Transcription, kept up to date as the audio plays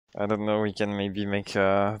I don't know, we can maybe make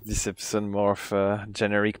this episode more of a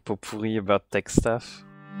generic potpourri about tech stuff.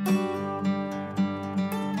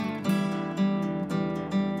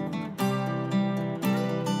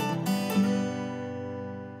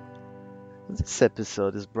 This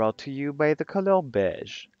episode is brought to you by the color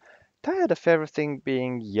beige. Tired of everything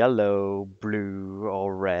being yellow, blue,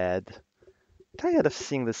 or red? Tired of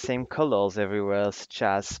seeing the same colors everywhere, such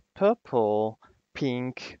as purple,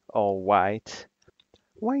 pink, or white?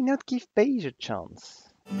 Why not give beige a chance?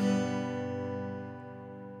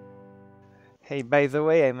 Hey, by the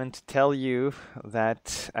way, I meant to tell you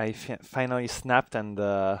that I finally snapped and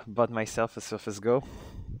bought myself a Surface Go.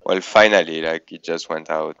 Well, finally, like it just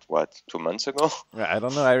went out, what, 2 months ago? I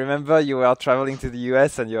don't know. I remember you were traveling to the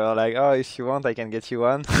US and you were like, "Oh, if you want, I can get you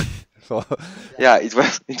one." So, Yeah, it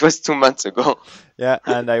was 2 months ago. yeah,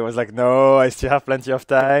 and I was like, "No, I still have plenty of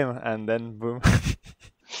time." And then, boom.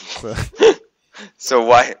 So, So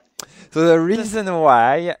why? so the reason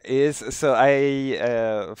why is it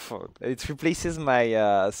replaces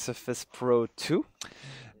my Surface Pro 2.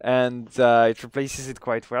 And it replaces it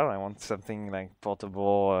quite well. I want something like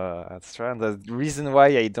portable, extra. And the reason why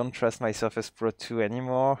I don't trust my Surface Pro 2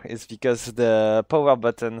 anymore is because the power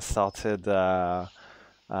button started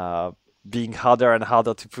being harder and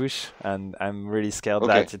harder to push, and I'm really scared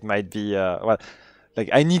Okay. that it might be like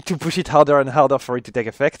I need to push it harder and harder for it to take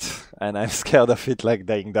effect, and I'm scared of it like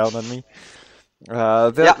dying down on me.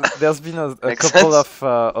 Yeah, There's been a makes couple sense. of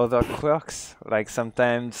other quirks, like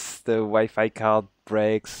sometimes the Wi-Fi card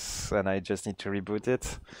breaks and I just need to reboot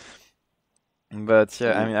it. But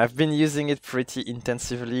yeah, I mean, I've been using it pretty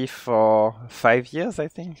intensively for 5 years, I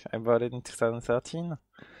think. I bought it in 2013.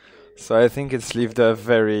 So I think it's lived a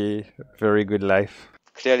very, very good life.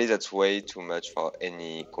 Clearly, that's way too much for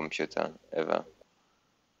any computer ever.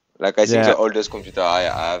 Like, I think Yeah, the oldest computer I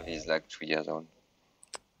have is like 3 years old.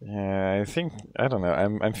 yeah, I think I don't know.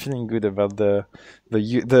 I'm feeling good about the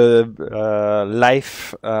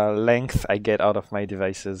life length I get out of my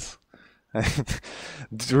devices.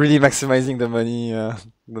 Really maximizing the money,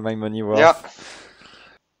 my money Yeah, worth.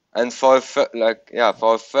 and for a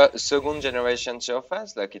second generation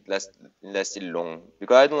Surface, like it lasted long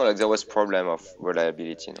because I don't know, like there was problem of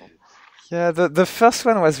reliability, no? Yeah, the first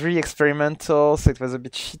one was really experimental, so it was a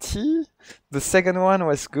bit shitty. The second one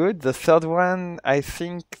was good. The third one, I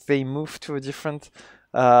think they moved to a different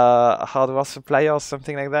hardware supplier or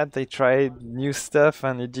something like that. They tried new stuff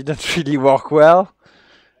and it didn't really work well.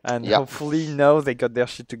 And Yeah. hopefully now they got their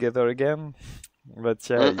shit together again. But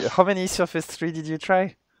yeah, Mm. how many Surface 3 did you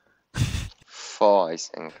try? 4, I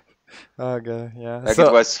think. Oh god, yeah. Like it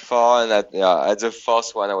So was 4, and at the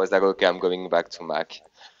first one I was like, okay, I'm going back to Mac.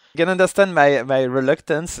 you can understand my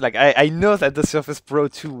reluctance. Like I know that the Surface Pro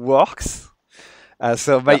 2 works.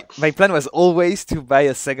 So Yeah. my plan was always to buy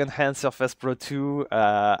a second-hand Surface Pro 2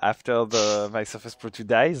 after my Surface Pro 2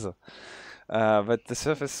 dies. But the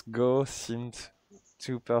Surface Go seemed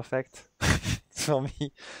too perfect for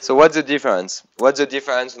me. So what's the difference? What's the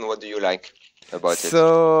difference and what do you like about it?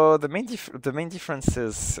 So the main difference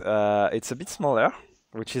is it's a bit smaller,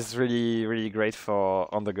 which is really really great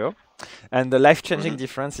for on the go. And the life-changing Mm-hmm.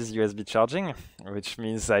 difference is USB charging, which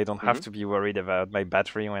means I don't have Mm-hmm. to be worried about my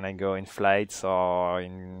battery when I go in flights or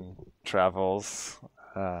in travels.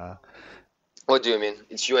 Uh, What do you mean?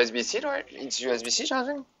 It's USB-C, right? It's USB-C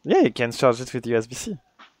charging? yeah, you can charge it with USB-C.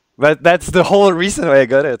 But that's the whole reason why I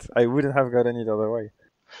got it. I wouldn't have gotten it other way.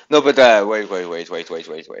 No, but wait.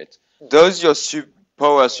 Does your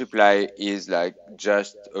power supply is like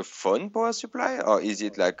just a phone power supply, or is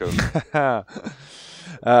it like a...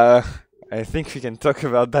 uh, I think we can talk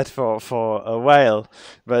about that for a while,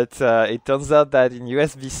 but it turns out that in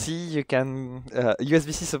USB-C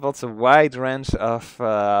USB-C supports a wide range of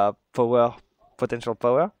potential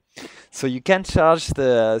power. So you can charge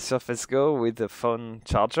the Surface Go with the phone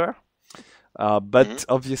charger, Mhm. but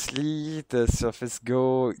obviously the Surface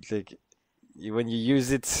Go, like when you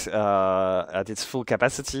use it at its full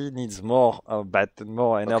capacity, needs more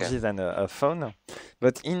Okay. energy than a phone.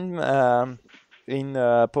 But in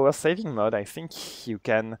power saving mode, I think you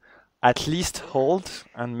can at least hold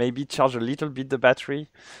and maybe charge a little bit the battery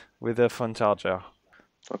with a phone charger.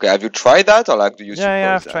 Okay, have you tried that, or like do you Yeah,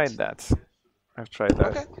 suppose I've that? tried that. I've tried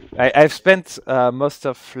that. Okay. I've spent most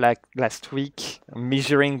of like last week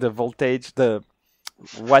measuring the voltage, the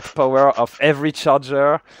watt power of every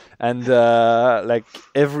charger, and like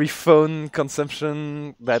every phone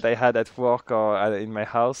consumption that I had at work or in my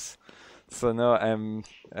house. So now I'm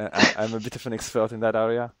a bit of an expert in that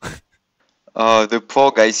area. Oh, the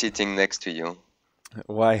poor guy sitting next to you.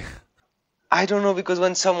 Why? I don't know, because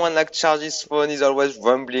when someone like charges phone, he's always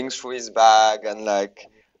rumbling through his bag, and like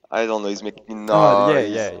I don't know. It's making Oh, yeah,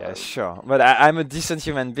 noise. yeah, yeah, sure. But I'm a decent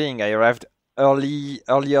human being. I arrived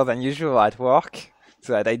earlier than usual at work,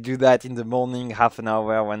 so that I do that in the morning, half an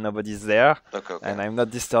hour when nobody's there, Okay, okay, and I'm not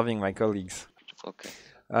disturbing my colleagues. okay.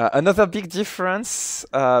 Another big difference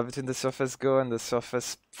between the Surface Go and the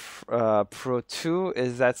Surface Pro 2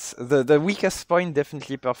 is that the weakest point,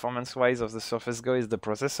 definitely performance-wise, of the Surface Go is the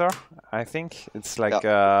processor. I think it's like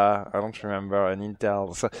Yeah. I don't remember an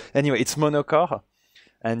Intel. So anyway, it's monocore,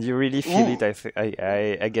 and you really feel it. Ooh.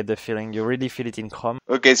 I get the feeling you really feel it in Chrome.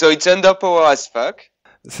 Okay, so it's underpowered as fuck.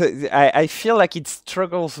 So I feel like it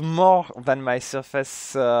struggles more than my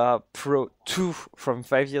Surface Pro 2 from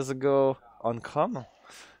 5 years ago on Chrome.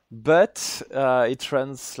 But it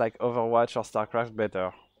runs like Overwatch or StarCraft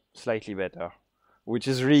better, slightly better, which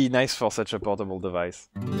is really nice for such a portable device.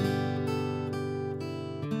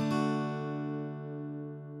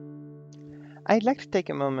 I'd like to take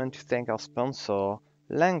a moment to thank our sponsor,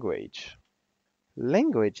 Language.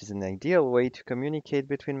 Language is an ideal way to communicate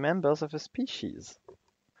between members of a species.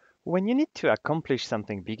 When you need to accomplish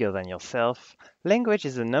something bigger than yourself, language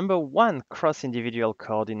is the #1 cross-individual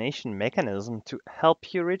coordination mechanism to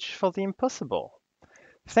help you reach for the impossible.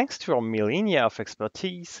 Thanks to our millennia of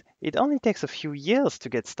expertise, it only takes a few years to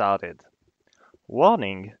get started.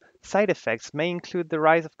 Warning: side effects may include the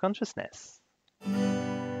rise of consciousness.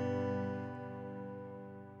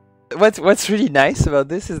 What's really nice about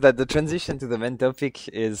this is that the transition to the main topic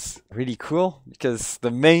is really cool, because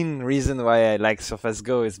the main reason why I like Surface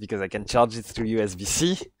Go is because I can charge it through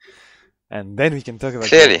USB-C, and then we can talk about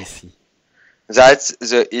Clearly. USB-C. That's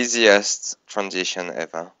the easiest transition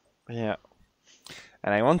ever. Yeah.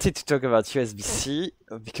 And I wanted to talk about USB-C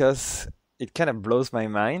because it kind of blows my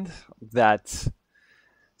mind that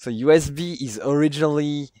so USB is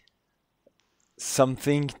originally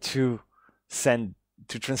something to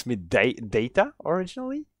transmit data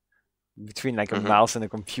originally between like a mouse and a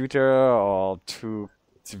computer or two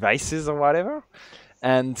devices or whatever.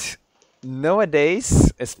 And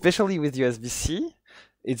nowadays, especially with USB-C,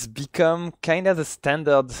 it's become kind of the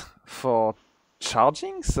standard for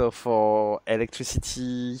charging, so for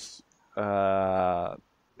electricity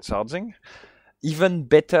charging, even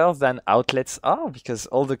better than outlets are, because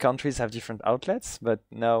all the countries have different outlets, but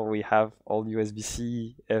now we have all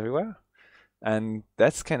USB-C everywhere, and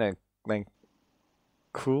that's kind of like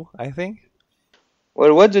cool, I think.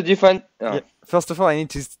 Well, what's the difference? Yeah. First of all, I need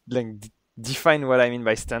to like define what I mean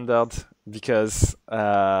by standard, because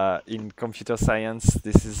in computer science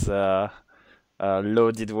this is a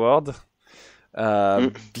loaded word.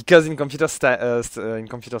 Because in computer science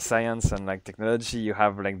and like technology, you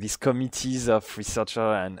have like these committees of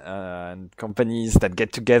researchers and companies that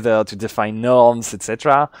get together to define norms,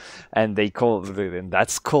 etc., and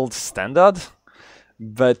that's called standard.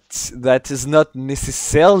 But that is not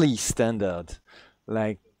necessarily standard.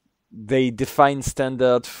 Like they define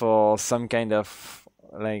standard for some kind of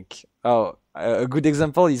like a good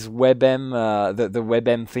example is WebM, the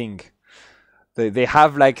WebM thing. They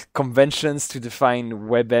have like conventions to define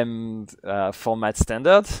WebM format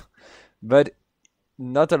standard, but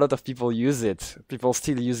not a lot of people use it. People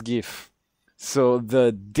still use GIF. So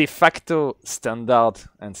the de facto standard,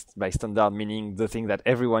 and by standard meaning the thing that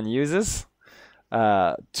everyone uses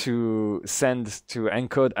to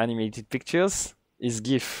encode animated pictures, is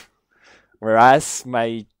GIF. Whereas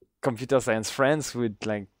my computer science friends would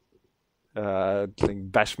like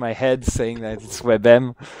bash my head saying that it's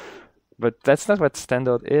WebM. But that's not what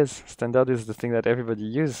standard is. Standard is the thing that everybody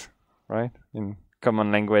uses, right? In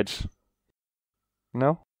common language.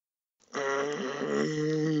 No?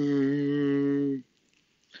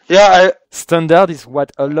 Yeah, Standard is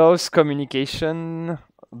what allows communication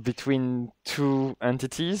between two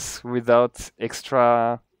entities without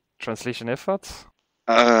extra translation efforts.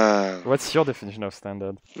 What's your definition of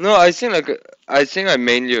standard? No, I think I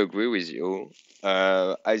mainly agree with you.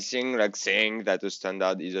 I think like saying that a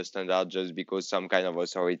standard is a standard just because some kind of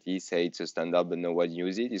authority say it's a standard but no one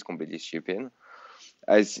use it is completely stupid.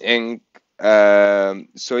 I think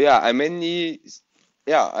so. Yeah, I'm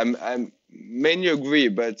mainly agree,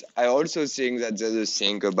 but I also think that there's a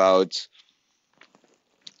thing about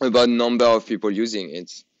number of people using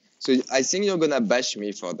it. So I think you're gonna bash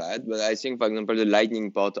me for that, but I think, for example, the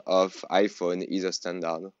lightning port of iPhone is a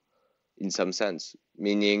standard in some sense,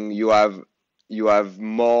 meaning you have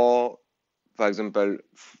more, for example,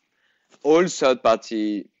 all third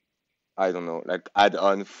party, I don't know, like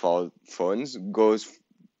add-on for phones goes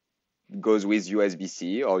with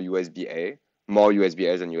USB-C or USB-A, more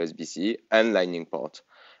USB-A than USB-C, and lightning port.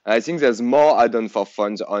 And I think there's more add-on for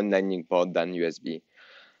phones on lightning port than USB.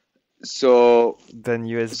 So Then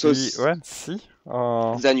so USB what C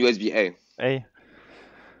or then USB-A. A?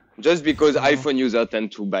 Just because Oh. iPhone users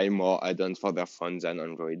tend to buy more add-ons for their phones than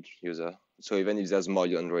Android user. So even if there's more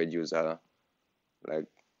Android user, like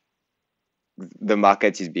the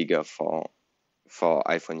market is bigger for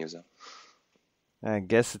iPhone user. I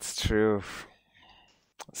guess it's true.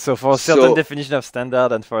 So for a certain So definition of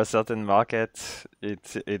standard and for a certain market,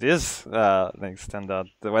 it is like standard.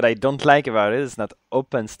 What I don't like about it is not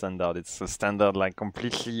open standard. It's a standard like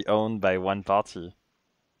completely owned by one party.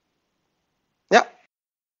 yeah,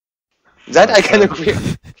 that I can So agree.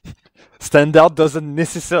 standard doesn't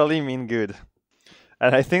necessarily mean good.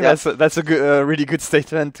 And I think Yeah. that's a good, really good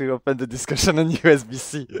statement to open the discussion on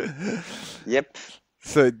USB-C. Yep.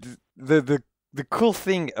 So the cool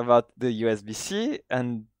thing about the USB-C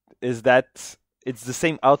and is that it's the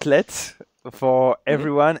same outlet for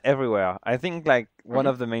everyone everywhere. I think like one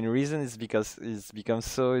of the main reasons is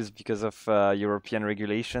because of European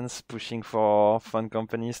regulations pushing for phone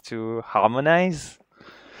companies to harmonize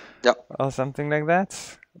Yeah. or something like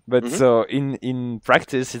that. But Mhm. so in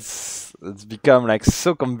practice, it's become like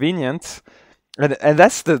so convenient, and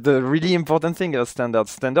that's the really important thing of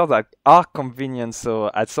standards. Standards are convenient, so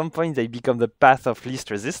at some point they become the path of least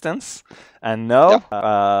resistance. And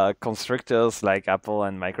now constructors like Apple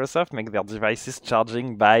and Microsoft make their devices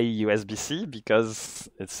charging by USB-C because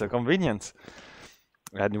it's so convenient.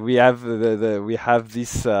 And we have we have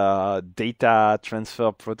this data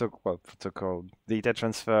transfer protocol data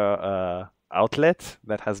transfer outlet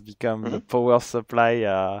that has become the power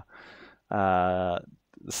supply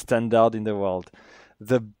standard in the world.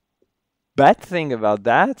 The bad thing about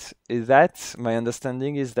that is that my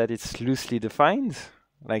understanding is that it's loosely defined.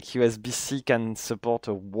 Like USB-C can support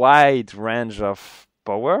a wide range of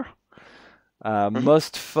power.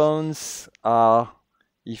 Most phones are,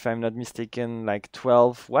 if I'm not mistaken, like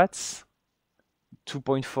 12 watts,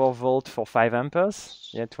 2.4 volt for 5 amperes.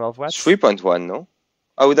 Yeah, 12 watts. 3.1, no?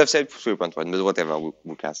 I would have said 3.1, but whatever,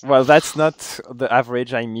 who cares? Well, that's not the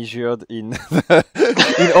average I measured in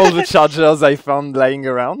in all the chargers I found lying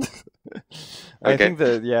around. I Okay. think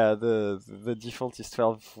the default is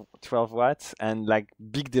 12 watts, and like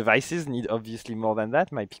big devices need obviously more than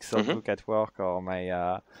that. My Pixelbook at work or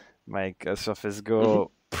my Surface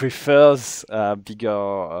Go prefers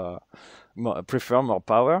prefer more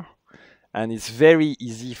power, and it's very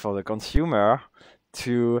easy for the consumer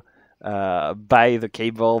to buy the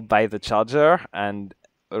cable, buy the charger, and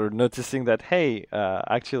noticing that hey,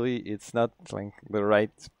 actually it's not like the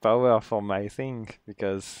right power for my thing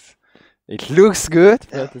because it looks good,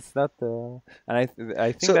 but it's not. And I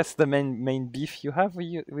think So that's the main beef you have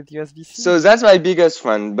with USB-C. so that's my biggest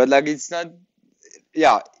one, but like it's not.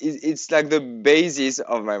 Yeah, it's like the basis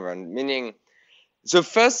of my run. Meaning, the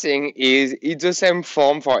first thing is it's the same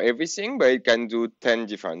form for everything, but it can do 10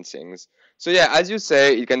 different things. So yeah, as you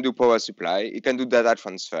say, it can do power supply, it can do data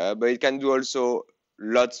transfer, but it can do also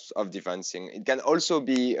lots of different things. It can also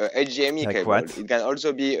be a HDMI Like cable. what? It can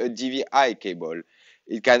also be a DVI cable.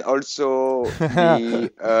 It can also be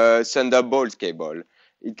a Thunderbolt cable.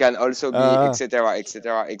 It can also be etc.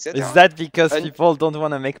 etc. Is etc. that because And people don't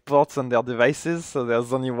want to make ports on their devices, so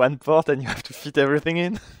there's only one port and you have to fit everything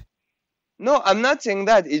in? no, I'm not saying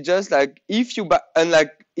that. It's just like if you buy, and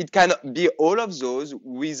like it can be all of those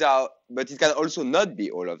without, but it can also not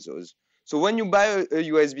be all of those. So when you buy a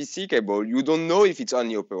USB-C cable, you don't know if it's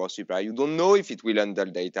only a power supply. You don't know if it will handle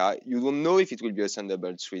data. You don't know if it will be a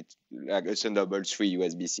Thunderbolt 3, like a Thunderbolt 3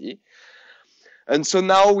 USB-C. And so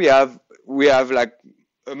now we have like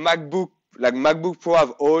a MacBook, like MacBook Pro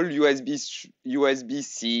have all USB-C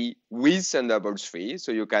with Thunderbolt 3,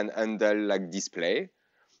 so you can handle like display.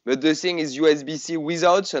 But the thing is, USB-C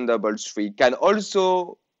without Thunderbolt 3 can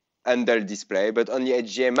also handle display, but only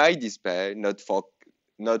HDMI display, not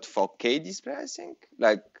 4K display, I think.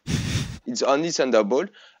 Like, it's only Thunderbolt.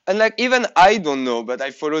 And like, even I don't know, but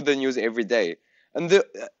I follow the news every day. And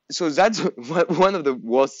so that's one of the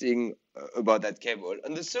worst thing about that cable.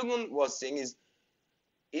 And the second worst thing is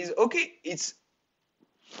okay, it's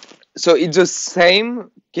the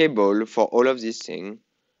same cable for all of these things,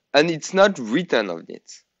 and it's not written on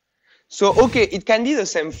it. So, okay, it can be the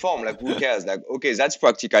same form, like who cares? Like, okay, that's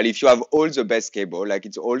practical. If you have all the best cable, like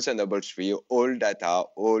it's all Thunderbolt 3, all data,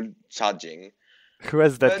 all charging. Who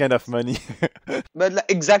has that But kind of money? but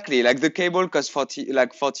like, exactly, like the cable costs 40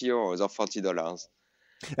 euros or $40.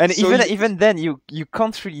 And So you, even then, you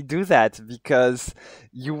can't really do that because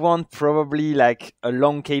you want probably like a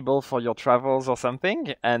long cable for your travels or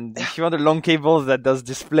something. And if you want a long cable that does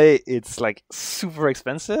display, it's like super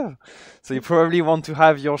expensive. So you probably want to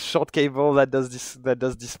have your short cable that does that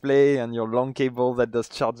does display, and your long cable that does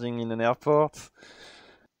charging in an airport.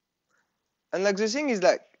 and like the thing is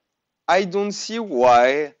like I don't see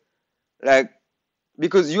why like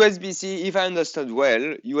because USB-C, if I understood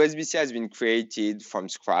well, USB-C has been created from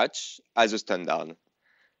scratch as a standard.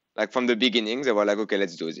 Like from the beginning, they were like, okay,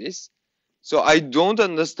 let's do this. So I don't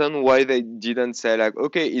understand why they didn't say like,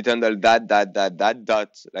 okay, it handle that dot.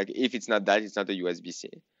 Like if it's not that, it's not a USB-C.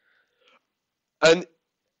 And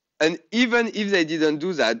and even if they didn't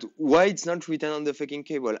do that, why it's not written on the fucking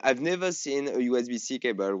cable? I've never seen a USB-C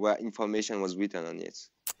cable where information was written on it.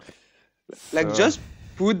 Like So just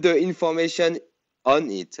put the information on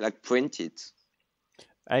it, like print it.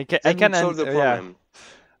 I That can would solve the yeah, problem.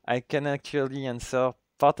 I can actually answer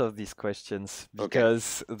part of these questions Okay.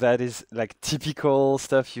 because that is like typical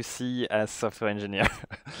stuff you see as software engineer.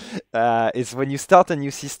 Is when you start a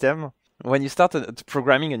new system, when you start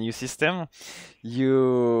programming a new system,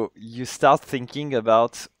 you start thinking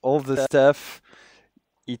about all the stuff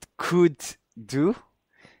it could do,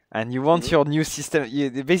 and you want Mm-hmm. your new system.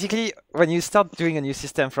 Basically, when you start doing a new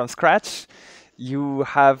system from scratch, you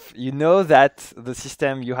know that the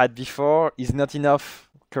system you had before is not enough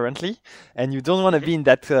currently, and you don't want to Mm-hmm. be in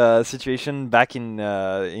that situation back in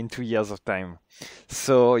 2 years of time.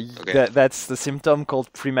 So Okay. that's the symptom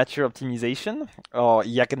called premature optimization, or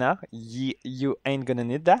YAGNA. You ain't gonna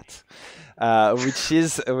need that, which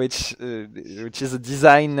is a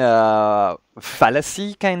design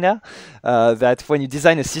fallacy, kinda. That when you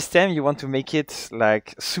design a system, you want to make it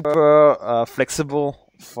like super flexible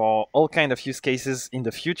for all kind of use cases in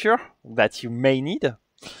the future that you may need,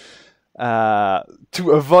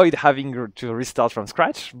 to avoid having to restart from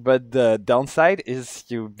scratch. But the downside is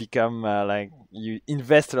you become like you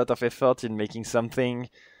invest a lot of effort in making something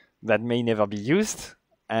that may never be used,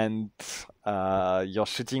 and you're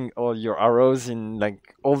shooting all your arrows in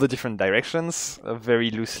like all the different directions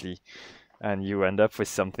very loosely, and you end up with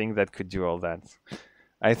something that could do all that.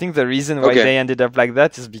 I think the reason why Okay. they ended up like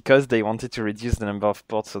that is because they wanted to reduce the number of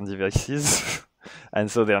ports on devices. And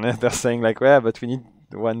so they're saying like, well, but we need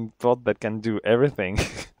one port that can do everything.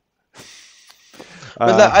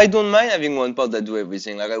 But like, uh, I don't mind having one pod that do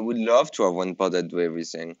everything. Like I would love to have one pod that do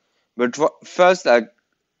everything. But first, like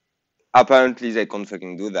apparently they can't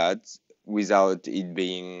fucking do that without it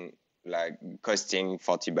being like costing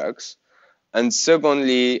 $40. And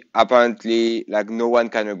secondly, apparently like no one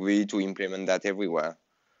can agree to implement that everywhere.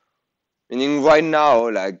 Meaning right now,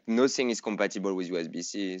 like nothing is compatible with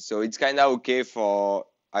USB-C. So it's kind of okay for,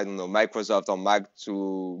 I don't know, Microsoft or Mac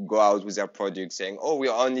to go out with their product saying, oh,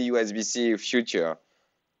 we're only USB-C future.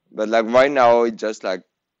 But like right now, it just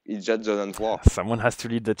doesn't work. Someone has to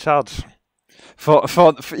lead the charge. For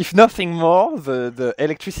if nothing more, the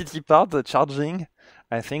electricity part, the charging,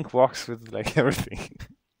 I think works with like everything.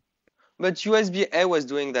 But USB-A was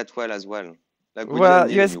doing that well as well. Like we didn't Well,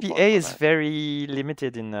 need a new port USB-A for is that. very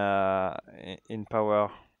limited in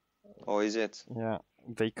power. Or is it? Yeah,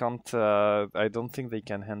 they can't. I don't think they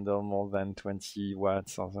can handle more than 20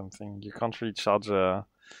 watts or something. You can't really charge a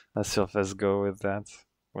Surface Go with that.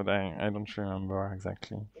 But I don't remember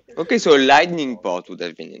exactly. Okay, so a lightning port would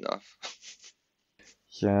have been enough.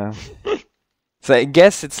 Yeah. So I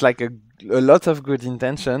guess it's like a lot of good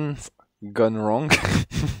intentions gone wrong,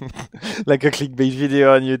 like a clickbait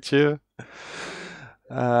video on YouTube.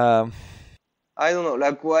 Um, I don't know.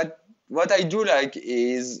 Like what I do like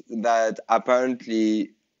is that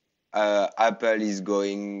apparently Apple is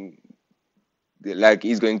going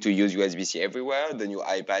to use USB-C everywhere. The new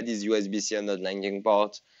iPad is USB-C and not lightning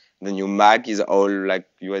port. The new Mac is all like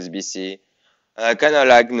USB-C. And I kind of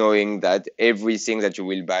like knowing that everything that you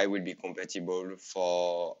will buy will be compatible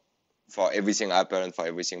for everything Apple and for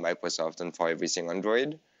everything Microsoft and for everything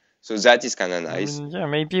Android. So that is kind of I nice. mean, yeah,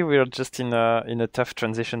 maybe we're just in a tough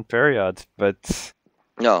transition period, but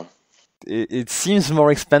No, it seems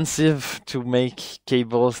more expensive to make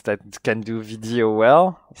cables that can do video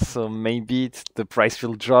well. So maybe the price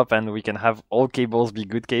will drop and we can have all cables be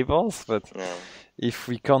good cables. But no. if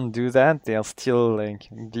we can't do that, there'll still like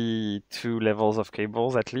be two levels of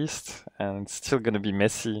cables at least, and it's still gonna be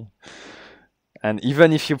messy. And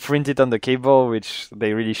even if you print it on the cable, which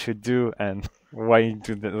they really should do, and why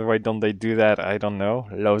don't they do that? I don't know.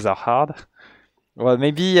 Laws are hard. Well,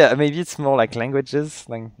 maybe it's more like languages,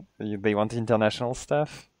 like they want international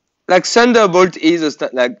stuff. Like Thunderbolt is a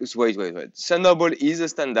wait. Thunderbolt is a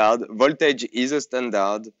standard. Voltage is a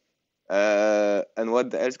standard. And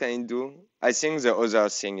what else can it do? I think the other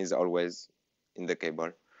thing is always in the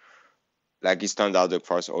cable. Like it's standard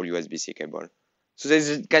across all USB-C cable. So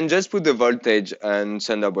they can just put the voltage and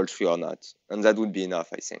Thunderbolt 3 or not. And that would be enough,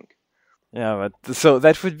 I think. Yeah, but so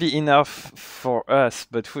that would be enough for us,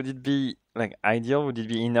 but would it be like ideal? Would it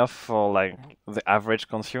be enough for like the average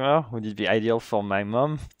consumer? Would it be ideal for my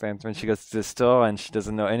mom that when she goes to the store and she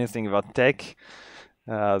doesn't know anything about tech,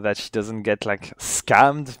 that she doesn't get like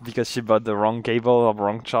scammed because she bought the wrong cable or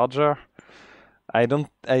wrong charger? I don't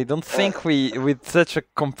think we with such a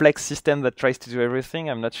complex system that tries to do everything,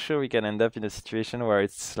 I'm not sure we can end up in a situation where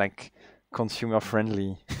it's like consumer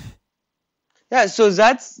friendly. Yeah, so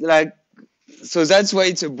that's why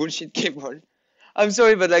it's a bullshit cable. I'm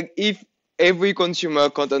sorry, but like if every consumer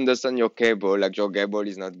can't understand your cable, like your cable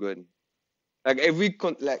is not good. Like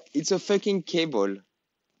it's a fucking cable.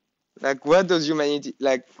 Like what does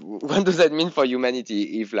that mean for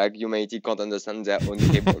humanity if like humanity can't understand their own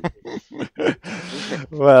cable?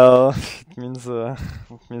 Well, it means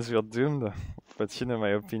we're doomed. But you know my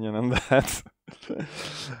opinion on that.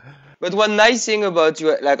 But one nice thing about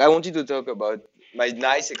you, like I wanted to talk about my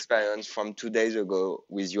nice experience from 2 days ago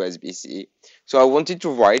with USB-C. So I wanted to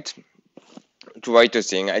write a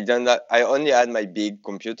thing. I only had my big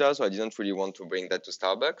computer, so I didn't really want to bring that to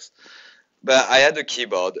Starbucks. But I had a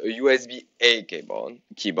keyboard, a USB-A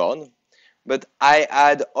keyboard. But I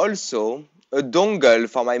had also a dongle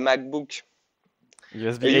for my MacBook, a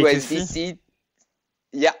USB-A to C? USB-C.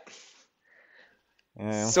 Yeah.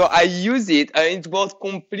 Yeah. So I use it and it worked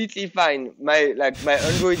completely fine. My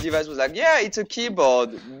Android device was like, yeah, it's a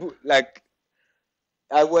keyboard. Like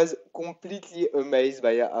I was completely amazed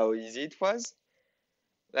by how easy it was.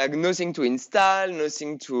 Like nothing to install,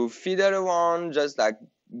 nothing to fiddle around, just like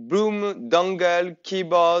boom, dongle,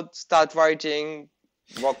 keyboard, start writing,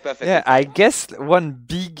 work perfectly Yeah, fine. I guess one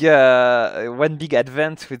big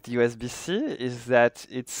advance with USB-C is that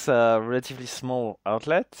it's a relatively small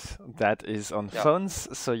outlet that is on Yeah.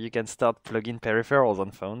 phones, so you can start plugging peripherals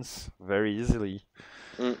on phones very easily.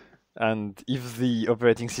 Mm. And if the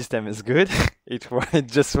operating system is good, it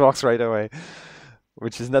just works right away,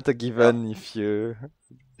 which is not a given if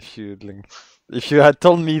you had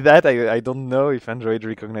told me that, I don't know if Android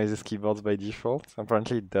recognizes keyboards by default.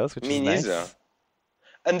 Apparently it does, which Me is neither. nice.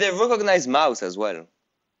 And they recognize mouse as well.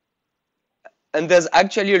 And there's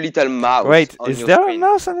actually a little mouse Wait, on is your there a screen.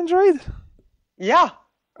 mouse on Android? Yeah.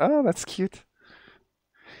 Oh, that's cute.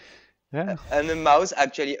 Yeah. And the mouse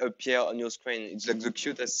actually appear on your screen. It's like the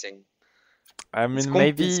cutest thing. I It's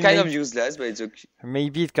mean, it's kind of useless, but it's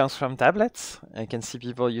maybe it comes from tablets. I can see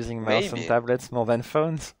people using mouse on maybe. tablets more than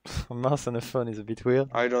phones. A mouse on a phone is a bit weird.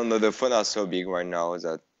 I don't know. The phones are so big right now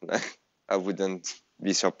that I wouldn't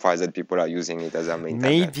be surprised that people are using it as their main tablet.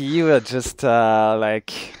 Maybe you are just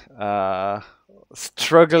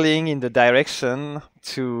struggling in the direction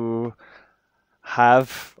to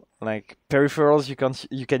have like peripherals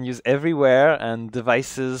you can use everywhere and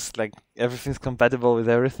devices like everything's compatible with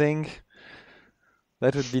everything.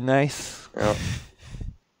 That would be nice. Yeah.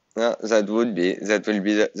 Yeah, that would be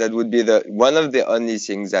the one of the only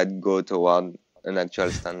things that go toward an actual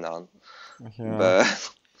standard. Yeah. But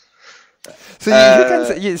so you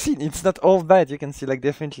can you see it's not all bad. You can see like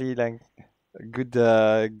definitely like good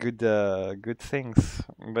things.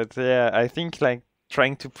 But yeah, I think like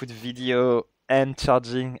trying to put video and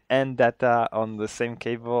charging and data on the same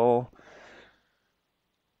cable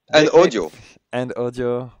and audio. and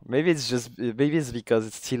audio. Maybe it's because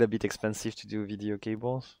it's still a bit expensive to do video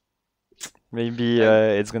cables. Maybe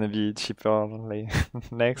it's gonna be cheaper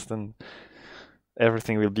next, and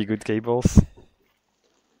everything will be good cables.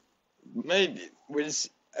 Maybe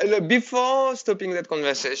before stopping that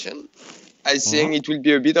conversation, I think it will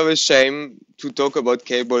be a bit of a shame to talk about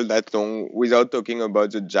cable that long without talking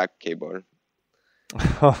about the jack cable.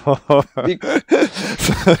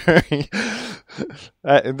 Sorry.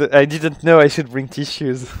 I didn't know I should bring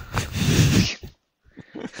tissues.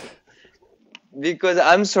 Because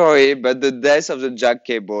I'm sorry, but the death of the jack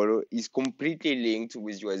cable is completely linked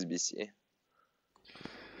with USB-C.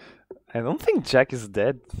 I don't think Jack is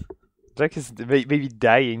dead. Jack is maybe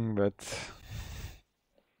dying, but...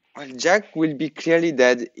 Well, Jack will be clearly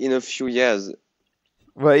dead in a few years.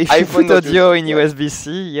 Well, if you put audio in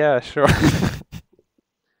USB-C, yeah, sure.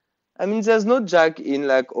 I mean, there's no jack in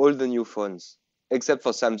like all the new phones, except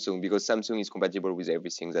for Samsung, because Samsung is compatible with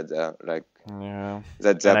everything that they're like. Yeah.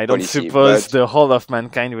 That's their and I don't policy, suppose the whole of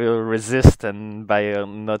mankind will resist and buy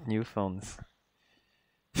not new phones.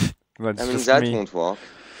 I mean, that won't work,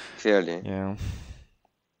 clearly. Yeah.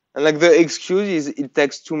 And like the excuse is it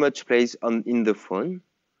takes too much place in the phone.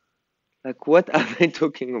 Like, what am I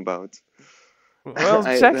talking about? Well,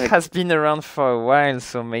 I Jack like, has been around for a while,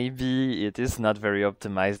 so maybe it is not very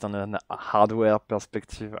optimized on a hardware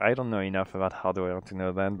perspective. I don't know enough about hardware to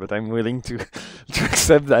know that, but I'm willing to to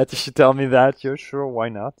accept that. If you tell me that, yeah, sure, why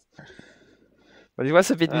not? But it was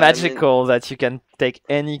a bit I mean, magical that you can take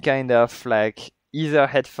any kind of like either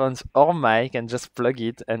headphones or mic and just plug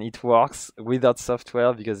it and it works without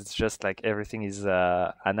software because it's just like everything is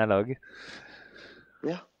analog.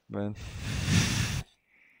 yeah, But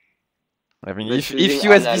I mean, but if using USB-C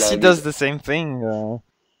analog is, does the same thing,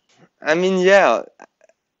 I mean, yeah.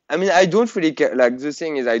 I mean, I don't really care. Like, the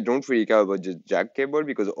thing is, I don't really care about the jack cable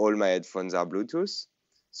because all my headphones are Bluetooth.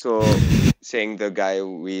 So, saying the guy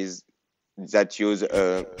who is that use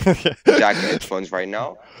jack headphones right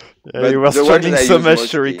now, yeah, you were but the ones that struggling I so use much to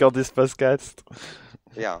mostly, record this podcast.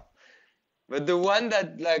 yeah. But the one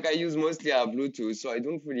that like I use mostly are Bluetooth, so I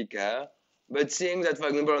don't really care. But seeing that, for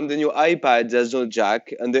example, on the new iPad, there's no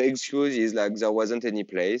jack, and the excuse is like there wasn't any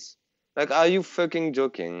place. Like, are you fucking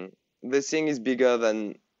joking? The thing is bigger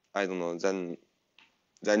than I don't know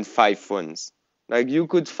than 5 phones. Like, you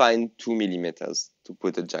could find 2 millimeters to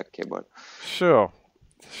put a jack cable. Sure,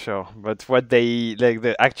 sure. But what they like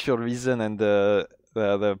the actual reason and the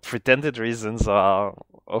pretended reasons are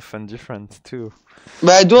often different too.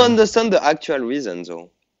 But I don't Mm. understand the actual reason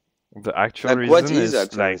though. The actual Like, what reason is the is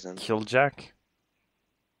actual like reason? kill Jack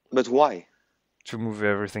But why? to move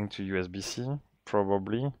everything to USB-C,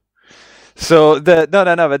 probably. So the no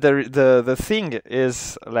no no, but the thing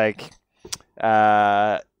is like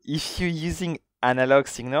if you're using analog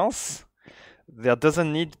signals, there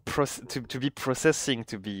doesn't need to be processing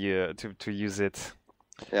to be to use it.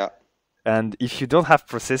 Yeah. And if you don't have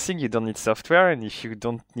processing, you don't need software. And if you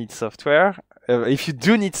don't need software, if you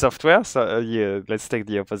do need software, so yeah, let's take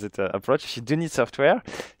the opposite approach. If you do need software,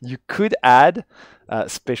 you could add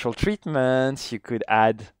special treatments. You could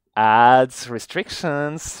add ads,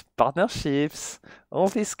 restrictions, partnerships, all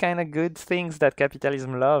these kind of good things that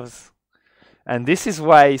capitalism loves. And this is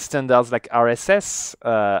why standards like RSS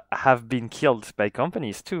have been killed by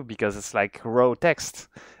companies too, because it's like raw text.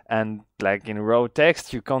 And like in raw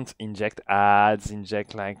text, you can't inject ads,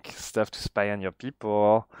 inject like stuff to spy on your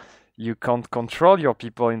people. You can't control your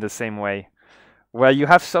people in the same way. Where you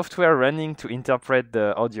have software running to interpret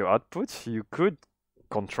the audio output, you could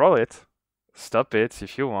control it, stop it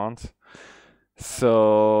if you want.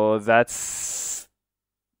 So that's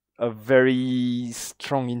a very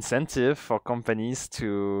strong incentive for companies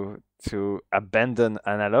to abandon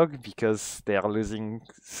analog because they are losing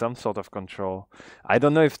some sort of control. I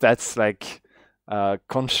don't know if that's like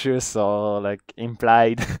conscious or like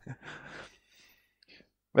implied.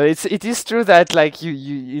 But it is true that like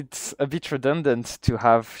you it's a bit redundant to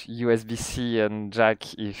have USB-C and jack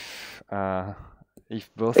if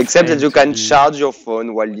both Except that aim you to can be. charge your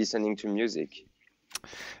phone while listening to music.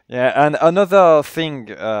 Yeah, and another thing,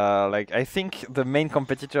 like I think the main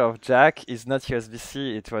competitor of Jack is not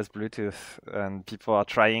USB-C, it was Bluetooth, and people are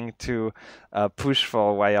trying to push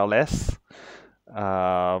for wireless.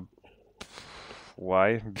 Uh,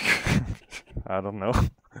 why? I don't know. I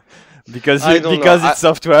don't know. Because it's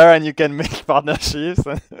software and you can make partnerships.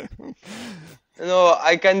 No,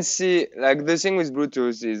 I can see like the thing with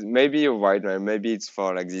Bluetooth is maybe you're right, man. Maybe it's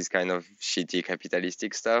for like this kind of shitty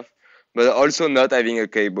capitalistic stuff, but also not having a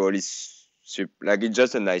cable is like it's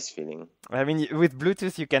just a nice feeling. I mean, with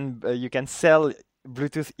Bluetooth, you can sell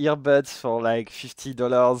Bluetooth earbuds for like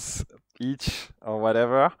 $50 each or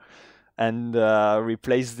whatever, and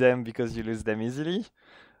replace them because you lose them easily.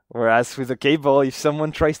 Whereas with a cable, if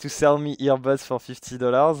someone tries to sell me earbuds for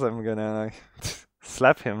 $50, I'm gonna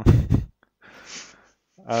slap him.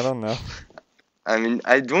 I don't know. I mean,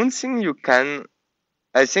 I don't think you can.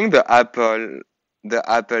 I think the Apple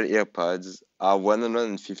AirPods are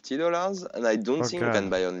 $150, and I don't Oh think you can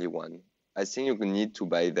god. buy only one. I think you need to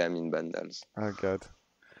buy them in bundles. Oh god.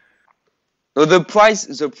 No, the price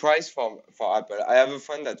for Apple. I have a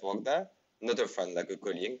friend that worked there, not a friend, like a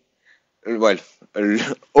colleague. Well, an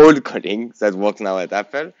old colleague that works now at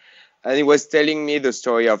Apple, and he was telling me the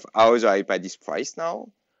story of how the iPad is priced now.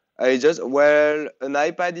 An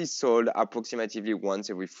iPad is sold approximately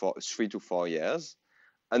once every 3 to 4 years,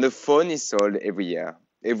 and the phone is sold every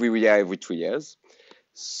 2 years.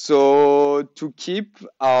 So to keep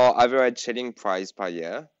our average selling price per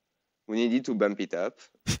year, we needed to bump it up,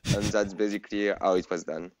 and that's basically how it was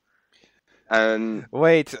done. And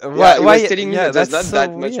Wait, yeah, he was why? telling me Yeah, that there's that's not so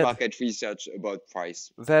that much weird. market research about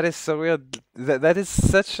price. That is so weird. That is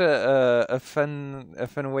such a fun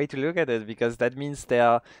way to look at it because that means they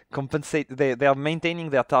are maintaining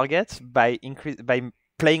their targets by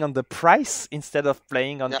playing on the price instead of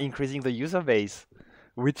playing on Yeah. increasing the user base,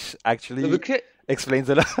 which No, actually but explains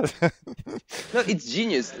a lot. no, it's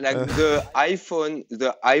genius. Like the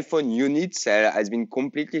iPhone unit sale has been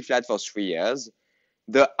completely flat for 3 years.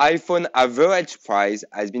 The iPhone average price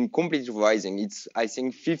has been completely rising. It's, I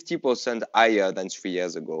think, 50% higher than 3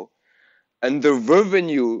 years ago. And the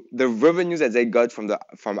revenue that they got from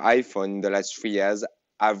iPhone in the last 3 years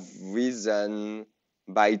have risen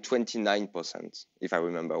by 29%, if I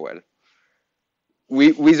remember well.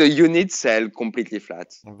 With a unit sale completely flat.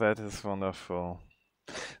 That is wonderful.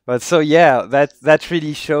 But so yeah, that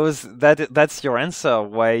really shows that that's your answer.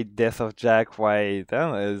 Why Death of Jack? Why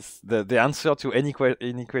that is the answer to any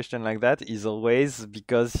question like that is always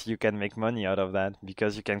because you can make money out of that,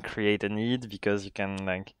 because you can create a need, because you can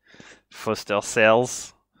like foster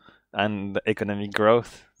sales and economic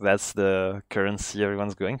growth. That's the currency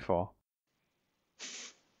everyone's going for.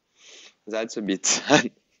 That's a bit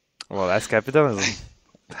sad. Well, that's capitalism.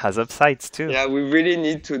 It has upsides too. Yeah, we really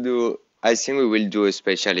need to do. I think we will do a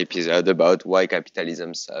special episode about why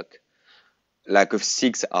capitalism suck, like a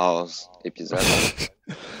 6 hours episode.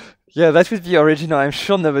 Yeah, that would be original. I'm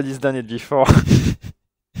sure nobody's done it before.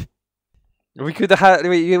 We could have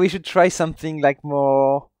we should try something like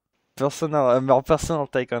more personal, a more personal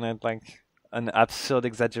take on it, like an absurd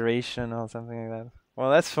exaggeration or something like that.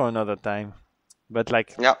 Well, that's for another time, but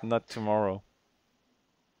like Yeah. not tomorrow.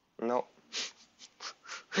 No,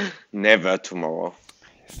 never tomorrow.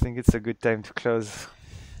 I think it's a good time to close.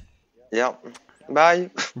 Yeah.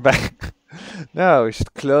 Bye. By no, we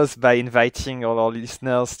should close by inviting all our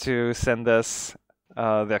listeners to send us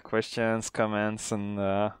their questions, comments, and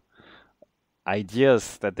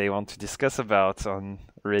ideas that they want to discuss about on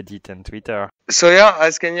Reddit and Twitter. So yeah,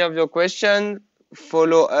 ask any of your question.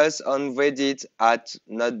 Follow us on Reddit at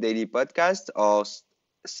Not Daily Podcast or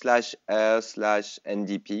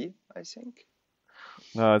 /r/NDP, I think.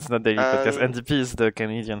 No, it's not daily podcast. NDP is the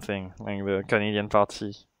Canadian thing, like the Canadian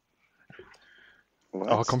party. What?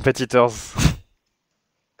 Our competitors.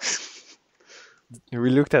 We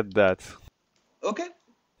looked at that. Okay.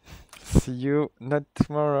 See you not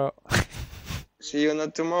tomorrow. See you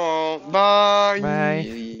not tomorrow. Bye.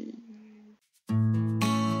 Bye.